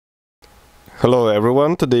Hello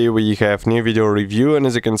everyone, today we have new video review, and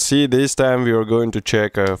as you can see, this time we are going to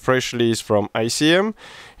check a fresh release from ICM.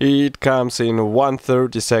 It comes in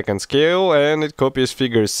 1/32 scale and it copies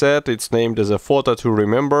figure set. It's named as a photo to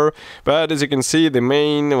remember, but as you can see, the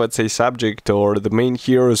main, let's say, subject or the main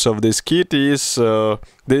heroes of this kit is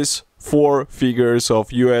this 4 figures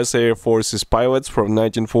of US Air Forces pilots from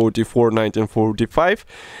 1944-1945,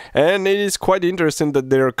 and it is quite interesting that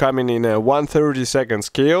they're coming in a 1/32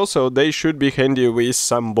 scale, so they should be handy with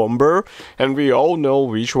some bomber, and we all know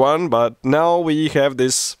which one. But now we have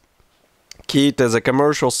this kit as a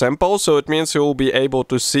commercial sample, so it means you'll be able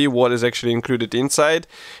to see what is actually included inside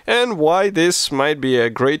and why this might be a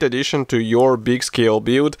great addition to your big scale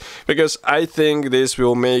build, because I think this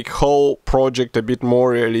will make whole project a bit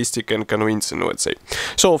more realistic and convincing, let's say.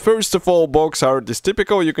 So first of all, box art is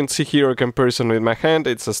typical. You can see here a comparison with my hand.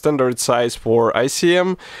 It's a standard size for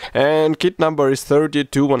ICM and kit number is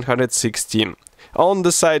 30-116. On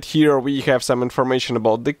the side here we have some information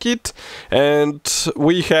about the kit, and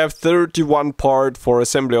we have 31 parts for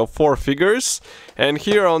assembly of 4 figures. And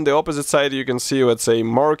here on the opposite side you can see, let's say,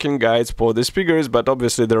 marking guides for these figures, but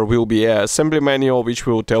obviously there will be an assembly manual which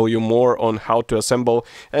will tell you more on how to assemble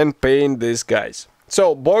and paint these guys.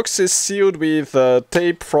 So box is sealed with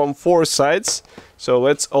tape from 4 sides, so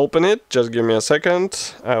let's open it. Just give me a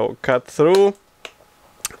second, I'll cut through.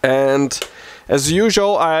 And as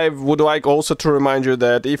usual, I would like also to remind you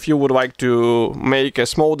that if you would like to make a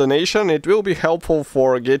small donation, it will be helpful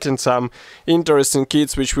for getting some interesting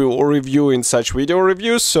kits which we will review in such video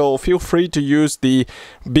reviews, so feel free to use the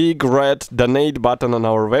big red donate button on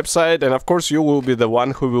our website, and of course you will be the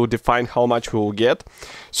one who will define how much we will get.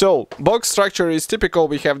 So box structure is typical.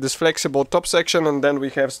 We have this flexible top section, and then we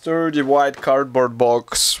have sturdy white cardboard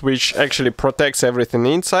box which actually protects everything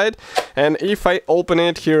inside. And if I open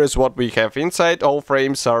it, here is what we have inside. All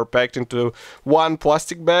frames are packed into one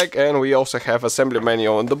plastic bag, and we also have assembly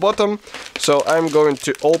manual on the bottom. So I'm going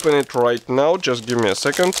to open it right now, just give me a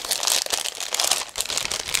second,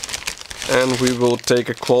 and we will take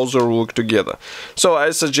a closer look together. So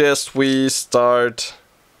I suggest we start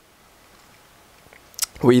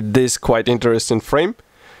with this quite interesting frame.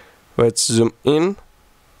 Let's zoom in.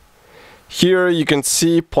 Here you can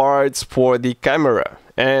see parts for the camera,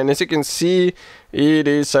 and as you can see, it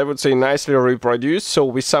is, I would say, nicely reproduced. So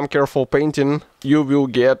with some careful painting you will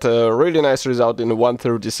get a really nice result in the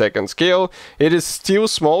 1/32 scale. It is still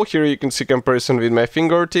small. Here you can see comparison with my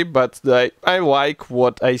fingertip, but I like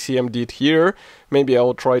what ICM did here. Maybe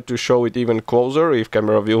I'll try to show it even closer if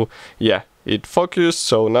camera view, yeah, it focused.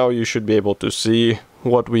 So now you should be able to see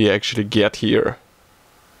what we actually get here.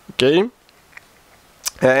 Okay,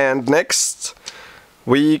 and next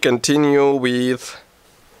we continue with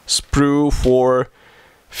sprue for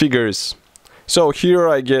figures. So here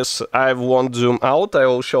I guess I won't zoom out. I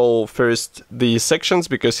will show first the sections,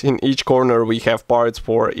 because in each corner we have parts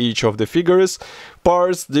for each of the figures.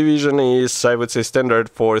 Parts division is, I would say, standard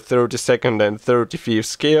for 32nd and 35th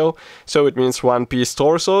scale. So it means 1 piece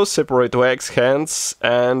torso, separate legs, hands,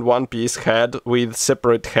 and 1 piece head with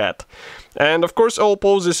separate head. And of course all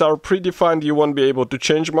poses are predefined, you won't be able to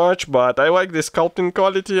change much, but I like the sculpting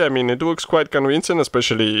quality. I mean, it looks quite convincing,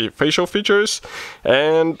 especially facial features.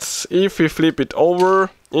 And if we flip it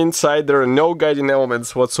over, inside there are no guiding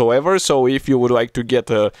elements whatsoever, so if you would like to get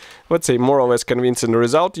a, let's say, more or less convincing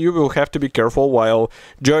result, you will have to be careful while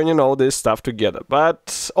joining all this stuff together.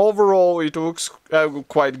 But overall it looks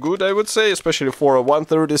quite good, I would say, especially for a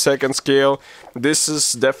 1/32 scale. This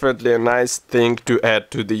is definitely a nice thing to add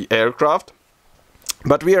to the aircraft.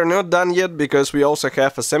 But we are not done yet, because we also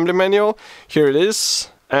have assembly manual. Here it is,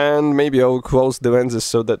 and maybe I'll close the lenses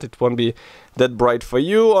so that it won't be that bright for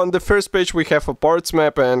you. On the first page we have a parts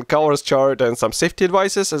map and colors chart and some safety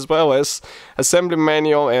advices, as well as assembly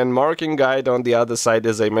manual and marking guide on the other side,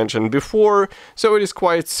 as I mentioned before. So it is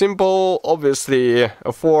quite simple. Obviously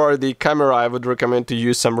for the camera I would recommend to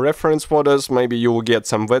use some reference photos. Maybe you will get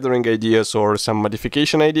some weathering ideas or some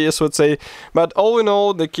modification ideas, let's say. But all in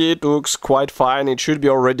all, the kit looks quite fine. It should be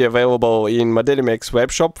already available in Modelimex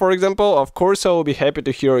webshop, for example. Of course I will be happy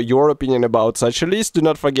to hear your opinion about such a list. Do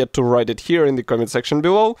not forget to write it here in the comment section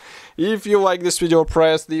below. If you like this video,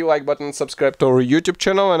 press the like button, subscribe to our YouTube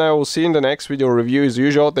channel, and I will see you in the next video review as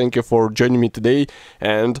usual. Thank you for joining me today,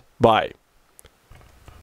 and bye.